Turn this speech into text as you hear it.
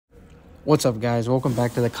What's up, guys? Welcome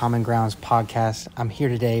back to the Common Grounds podcast. I'm here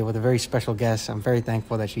today with a very special guest. I'm very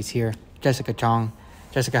thankful that she's here, Jessica Chong.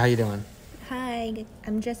 Jessica, how you doing? Hi,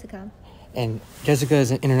 I'm Jessica. And Jessica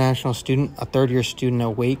is an international student, a third-year student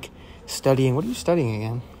at Wake, studying. What are you studying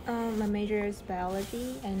again? My major is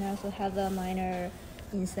biology, and I also have a minor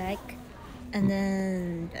in psych, and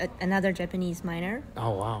then another Japanese minor.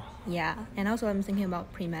 Oh, wow. Yeah, and also I'm thinking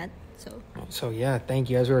about pre-med, So, yeah,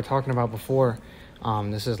 thank you. As we were talking about before,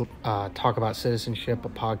 this is Talk About Citizenship, a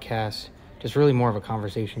podcast, just really more of a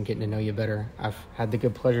conversation, getting to know you better. I've had the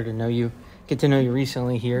good pleasure to get to know you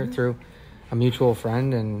recently here through a mutual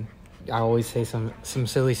friend, and I always say some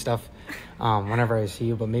silly stuff whenever I see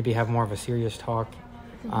you, but maybe have more of a serious talk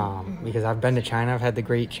because I've been to China. I've had the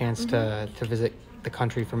great chance to visit the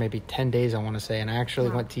country for maybe 10 days, I want to say, and I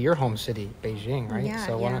actually went to your home city, Beijing, right? Yeah,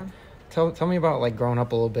 So tell me about like growing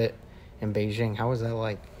up a little bit in Beijing. How was that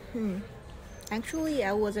like? Actually,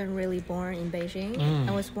 I wasn't really born in Beijing.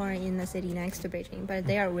 I was born in the city next to Beijing, but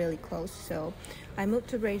they are really close. So I moved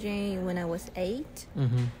to Beijing when I was 8,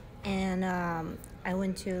 and I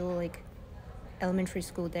went to like elementary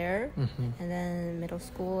school there, and then middle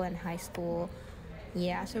school and high school.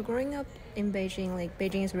 Yeah, so growing up in Beijing, like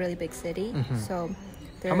Beijing is a really big city. So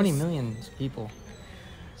How many millions people?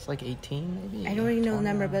 It's like 18 maybe? I don't really know the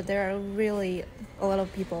number, but there are really a lot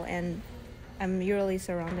of people, and I'm usually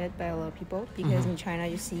surrounded by a lot of people because in China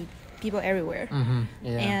you see people everywhere.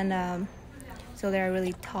 Yeah. And so there are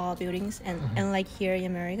really tall buildings, and like here in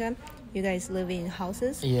America, you guys live in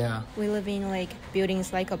houses. Yeah. We live in like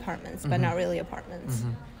buildings like apartments, but not really apartments.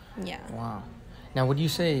 Yeah. Wow. Now, would you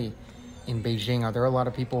say in Beijing, are there a lot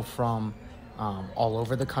of people from all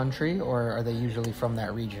over the country, or are they usually from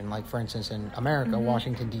that region? Like, for instance, in America,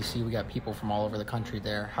 Washington, D.C., we got people from all over the country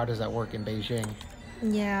there. How does that work in Beijing?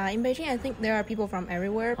 Yeah, in Beijing, I think there are people from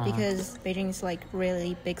everywhere because Beijing is like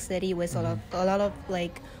really big city with a lot of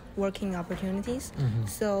like working opportunities.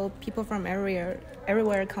 So people from everywhere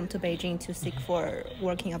come to Beijing to seek for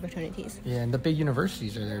working opportunities. Yeah, and the big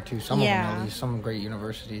universities are there too. Some of them, at least, some great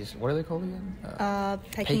universities. What are they called again?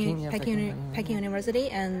 Peking University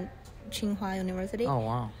and Tsinghua University. Oh,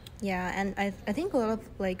 wow. Yeah, and I think a lot of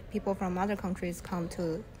like people from other countries come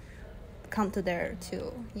to there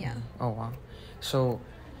too. Yeah. Oh, wow. So,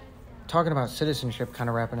 talking about citizenship, kind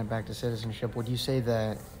of wrapping it back to citizenship, would you say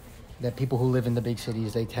that people who live in the big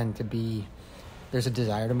cities, they tend to be, there's a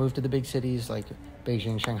desire to move to the big cities like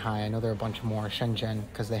Beijing, Shanghai? I know there are a bunch more, Shenzhen,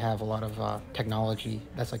 because they have a lot of technology.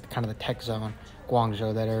 That's like kind of the tech zone,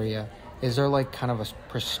 Guangzhou, that area. Is there like kind of a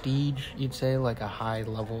prestige, you'd say, like a high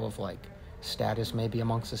level of like status maybe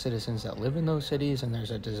amongst the citizens that live in those cities, and there's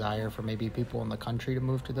a desire for maybe people in the country to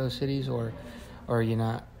move to those cities, or are you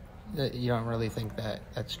not? You don't really think that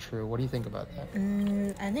that's true? What do you think about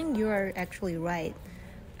that? I think you are actually right.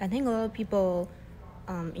 I think a lot of people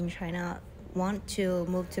in China want to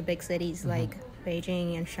move to big cities like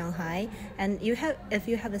Beijing and Shanghai, and if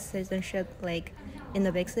you have a citizenship like in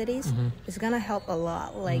the big cities, it's gonna help a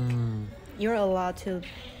lot. Like you're allowed to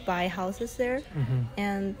buy houses there,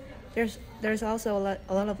 and there's also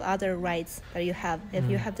a lot of other rights that you have if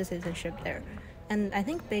you have the citizenship there. And I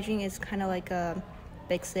think Beijing is kind of like a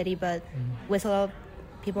big city, but with a lot of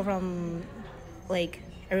people from like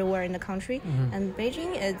everywhere in the country, and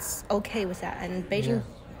Beijing is okay with that. And Beijing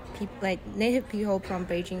like native people from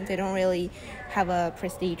Beijing, they don't really have a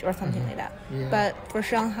prestige or something like that. But for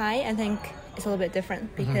Shanghai, I think it's a little bit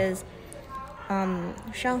different because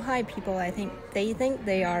Shanghai people, I think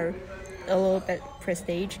they are a little bit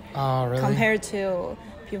prestige compared to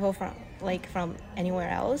people from anywhere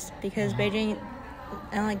else, because Beijing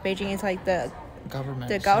is like the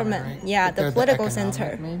government, right? Yeah, the political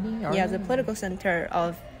center, maybe? The political center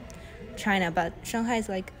of China, but Shanghai is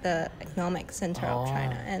like the economic center of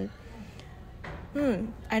China. And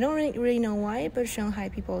I don't really know why, but Shanghai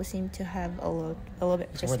people seem to have a little bit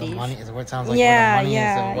prestige. Where the money is, what sounds like where the money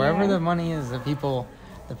is. Wherever the money is, the people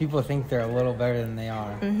think they're a little better than they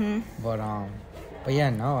are. But yeah,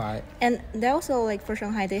 no, and they also, like, for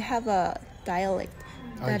Shanghai, they have a dialect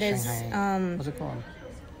that is what's it called?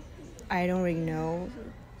 I don't really know,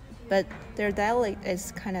 but their dialect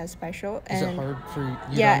is kind of special. Is it hard for you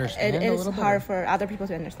to understand? Yeah, it is hard for other people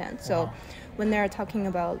to understand. So when they're talking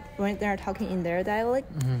in their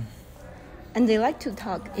dialect, and they like to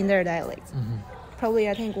talk in their dialect, probably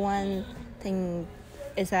I think one thing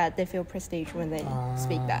is that they feel prestige when they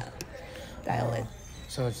speak that dialect.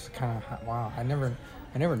 So it's kind of, wow, I never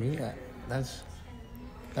knew that.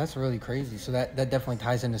 That's really crazy. So that definitely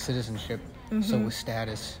ties into citizenship. So with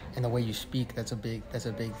status and the way you speak, that's a big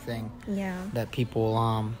thing. Yeah. That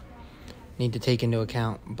people need to take into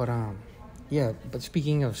account. But Yeah, but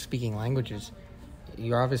speaking of speaking languages,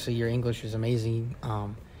 your English is amazing.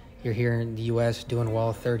 You're here in the U.S. doing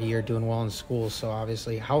well, third year doing well in school. So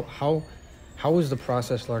obviously, how was the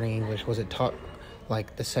process learning English? Was it taught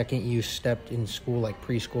like the second you stepped in school, like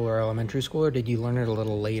preschool or elementary school, or did you learn it a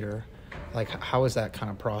little later? Like, how is that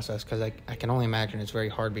kind of process? Because I can only imagine it's very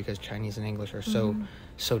hard because Chinese and English are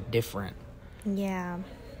so different. Yeah.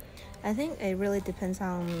 I think it really depends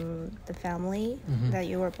on the family that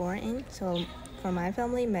you were born in. So for my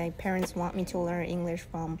family, my parents want me to learn English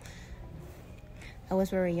from I was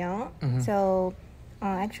very young. So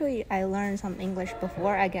actually, I learned some English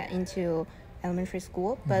before I got into elementary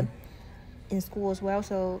school, but in school as well,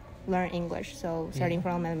 so learn English. So starting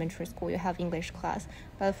from elementary school, you have English class.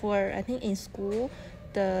 But I think in school,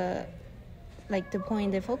 the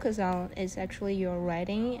point they focus on is actually your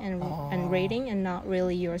writing and reading, and not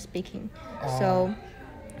really your speaking. So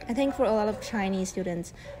I think for a lot of Chinese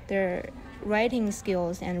students, their writing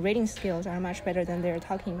skills and reading skills are much better than their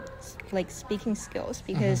speaking skills,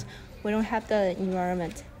 because we don't have the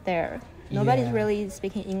environment there. Nobody's really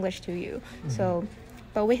speaking English to you. So,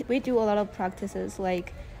 but we do a lot of practices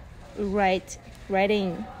like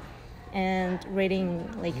writing and reading,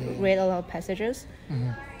 read a lot of passages.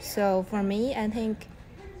 So for me, I think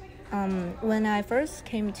when I first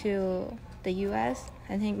came to the U.S.,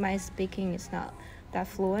 I think my speaking is not that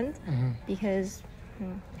fluent because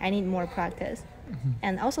I need more practice.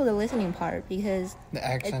 And also the listening part, because the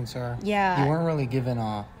accents you weren't really given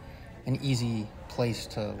an easy place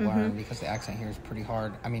to learn, because the accent here is pretty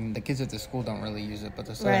hard. I mean, the kids at the school don't really use it, but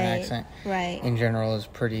the southern accent in general is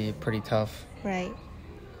pretty tough. Right.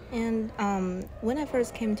 And when I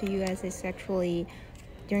first came to U.S., it's actually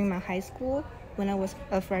during my high school. When I was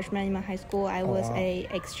a freshman in my high school, I was a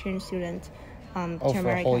exchange student to America. For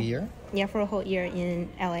a whole year? Yeah, for a whole year in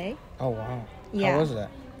LA. Oh, wow. Yeah. How was that?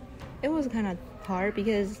 It was kind of hard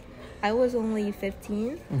because I was only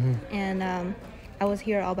 15, and I was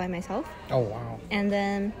here all by myself. Oh, wow. And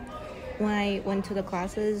then when I went to the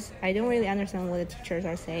classes, I don't really understand what the teachers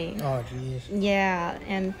are saying. Oh, jeez. Yeah,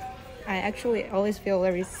 and I actually always feel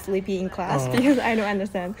very sleepy in class because I don't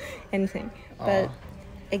understand anything. But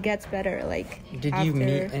it gets better. Did you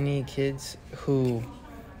meet any kids who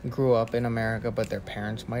grew up in America, but their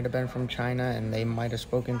parents might have been from China and they might have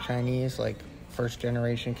spoken Chinese, like first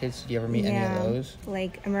generation kids? Did you ever meet any of those?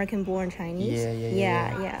 Like American-born Chinese.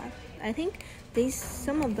 Yeah. I think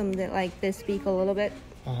some of them that they speak a little bit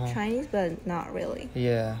Chinese, but not really.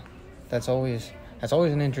 Yeah, that's always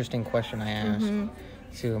an interesting question I ask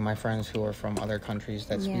to my friends who are from other countries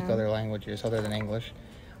that speak other languages other than English.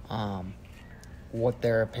 What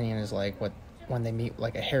their opinion is like, when they meet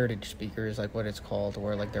like a heritage speaker is like what it's called,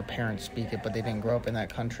 where like their parents speak it but they didn't grow up in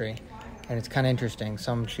that country. And it's kind of interesting.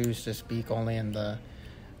 Some choose to speak only in the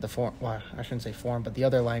form, well, I shouldn't say form, but the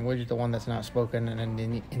other language, the one that's not spoken in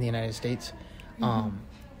the United States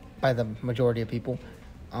by the majority of people.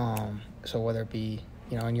 So whether it be,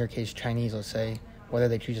 in your case, Chinese, let's say, whether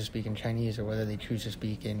they choose to speak in Chinese or whether they choose to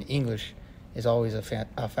speak in English is always a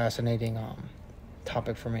fascinating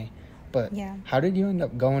topic for me. But how did you end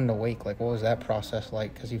up going to Wake? Like, what was that process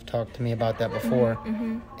like? Because you've talked to me about that before.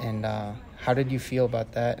 And how did you feel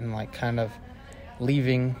about that, and like kind of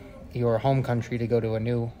leaving your home country to go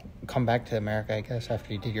to come back to America, I guess,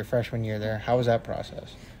 after you did your freshman year there? How was that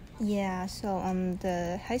process? Yeah, so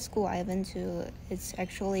the high school I went to, it's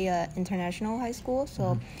actually an international high school.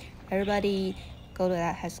 So everybody go to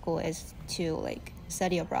that high school is to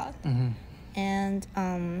study abroad. And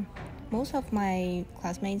most of my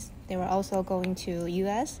classmates, they were also going to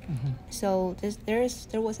U.S. So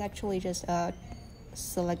there was actually just a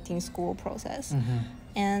selecting school process.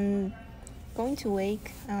 And going to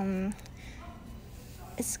Wake,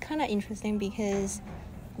 it's kind of interesting because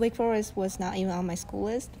Wake Forest was not even on my school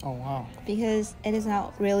list. Oh, wow. Because it is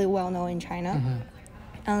not really well known in China,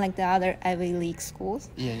 unlike the other Ivy League schools.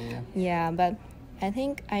 Yeah, but I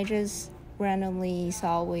think I just randomly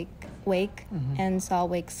saw Wake and saw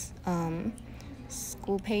Wake's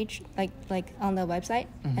school page like on the website,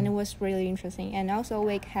 and it was really interesting. And also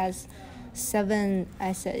Wake has 7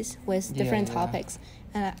 essays with different topics,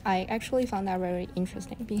 and I actually found that very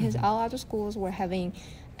interesting because all other schools were having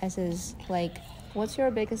essays like, what's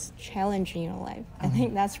your biggest challenge in your life? I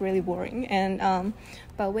think that's really boring. And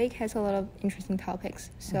but Wake has a lot of interesting topics.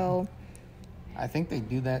 So I think they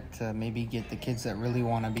do that to maybe get the kids that really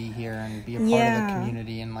want to be here and be a part of the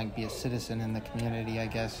community and be a citizen in the community, I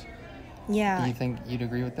guess. Yeah. Do you think you'd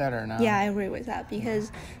agree with that or no? Yeah, I agree with that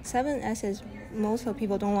because 7 essays, most of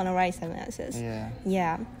people don't want to write 7 essays.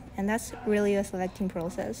 Yeah. And that's really a selecting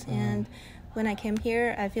process. And when I came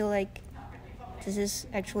here, I feel like this is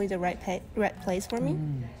actually the right place for me,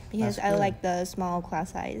 because I good. like the small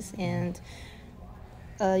class size and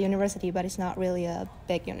a university, but it's not really a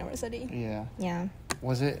big university. Yeah. Yeah.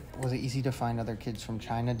 Was it easy to find other kids from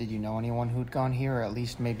China? Did you know anyone who'd gone here, or at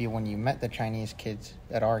least maybe when you met the Chinese kids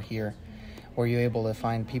that are here, were you able to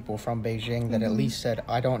find people from Beijing that at least said,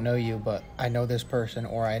 I don't know you, but I know this person,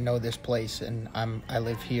 or I know this place and I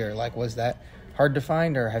live here? Like, was that hard to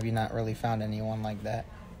find, or have you not really found anyone like that?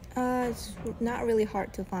 It's not really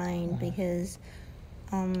hard to find because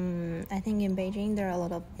I think in Beijing there are a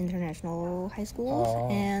lot of international high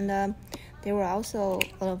schools, and there were also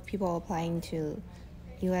a lot of people applying to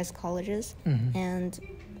U.S. colleges. And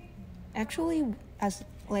actually,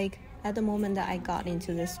 at the moment that I got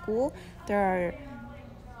into this school, there are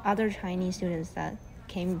other Chinese students that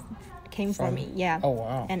came for me, Oh,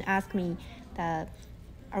 wow. and asked me that,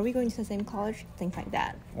 are we going to the same college? Things like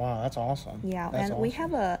that. Wow, that's awesome. Yeah, that's and awesome. we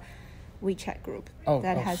have a WeChat group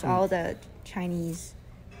that has sweet. all the Chinese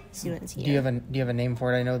students here. Do you have a name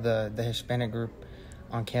for it? I know the Hispanic group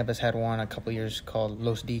on campus had one a couple years called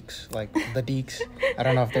Los Deeks, like the Deeks. I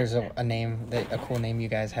don't know if there's a name, a cool name you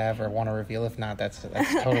guys have or want to reveal. If not, that's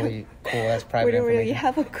totally cool. That's private We don't information. really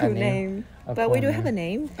have a cool name, but we do have a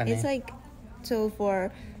name. It's like, so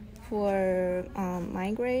for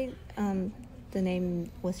my grade, the name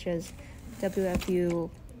was just WFU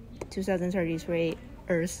 2033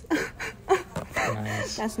 Earth.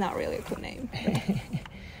 Nice. That's not really a cool name.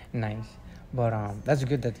 Nice. But that's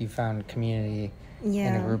good that you found community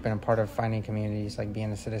in a group and a part of finding communities, like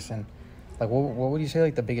being a citizen. Like, what would you say,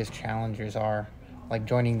 like, the biggest challenges are, like,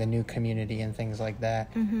 joining the new community and things like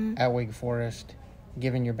that at Wake Forest?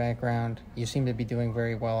 Given your background, you seem to be doing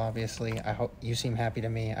very well, obviously. I hope you seem happy to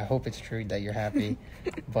me. I hope it's true that you're happy.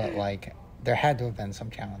 But, like, there had to have been some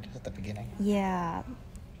challenges at the beginning. Yeah.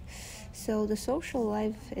 So the social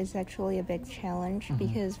life is actually a big challenge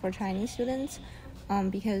because for Chinese students,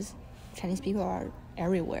 because Chinese people are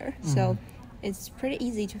everywhere. So it's pretty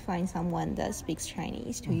easy to find someone that speaks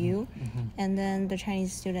Chinese to you. And then the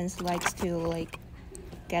Chinese students likes to, like,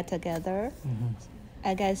 get together.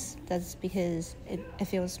 I guess that's because it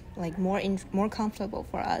feels like more comfortable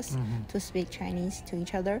for us to speak Chinese to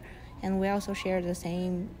each other. And we also share the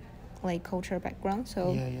same, like, culture background.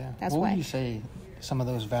 So that's what why. Would you say some of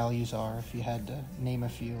those values are, if you had to name a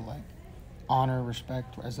few? Like honor,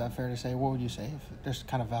 respect, is that fair to say? What would you say if there's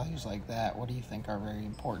kind of values like that? What do you think are very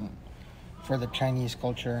important for the Chinese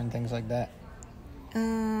culture and things like that?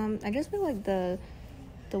 I just feel like the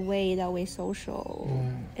way that we social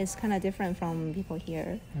is kind of different from people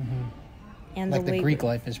here. And like the Greek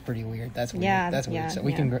life is pretty weird. That's weird. That's weird. So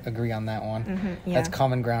we can agree on that one. That's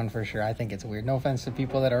common ground for sure. I think it's weird. No offense to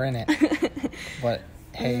people that are in it, but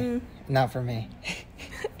hey, not for me.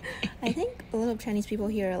 I think a lot of Chinese people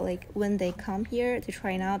here, like, when they come here, they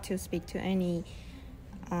try not to speak to any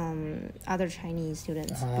other Chinese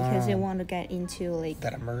students because they want to get into, like,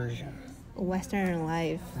 that immersion, Western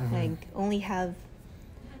life, like only have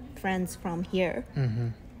friends from here.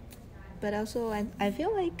 But also I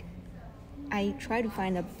feel like I try to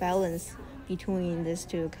find a balance between these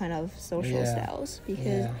two kind of social styles,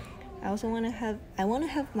 because I also want to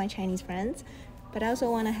have my Chinese friends, but I also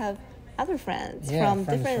want to have other friends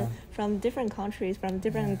from different countries, from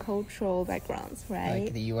different cultural backgrounds, right?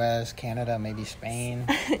 Like the U.S., Canada, maybe Spain,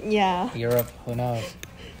 Europe, who knows?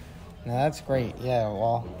 No, that's great. Yeah,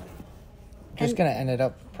 well, just gonna end it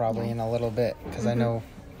up probably in a little bit, because I know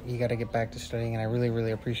you got to get back to studying, and I really,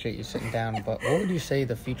 really appreciate you sitting down. But what would you say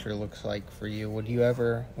the future looks like for you? Would you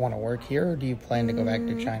ever want to work here, or do you plan to go back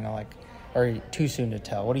to China? Like, or too soon to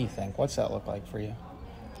tell? What do you think? What's that look like for you?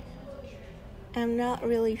 I'm not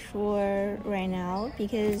really sure right now,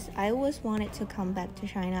 because I always wanted to come back to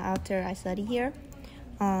China after I study here.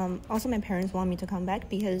 Also, my parents want me to come back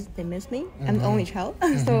because they miss me. I'm the only child,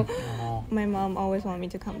 so my mom always want me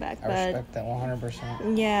to come back. I respect that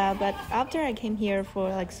 100%. Yeah, but after I came here for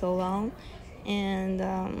like so long, and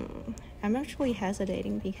I'm actually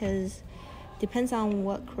hesitating because depends on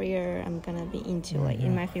what career I'm gonna be into, like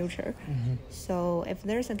in my future. So if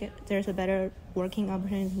there's a better working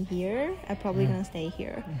opportunity here, I'm probably gonna stay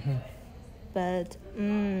here. But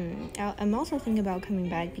I'm also thinking about coming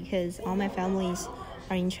back because all my families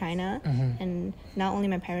are in China, and not only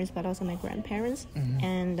my parents but also my grandparents,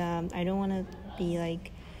 and I don't want to be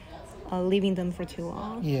like leaving them for too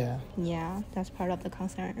long. Yeah, that's part of the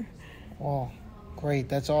concern. Well, great.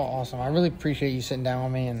 That's all awesome. I really appreciate you sitting down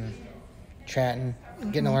with me and chatting,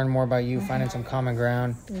 getting to learn more about you, finding some common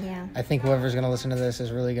ground. Yeah. I think whoever's going to listen to this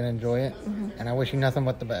is really going to enjoy it, and I wish you nothing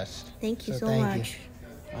but the best. Thank you so much.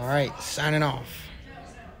 You. All right, signing off.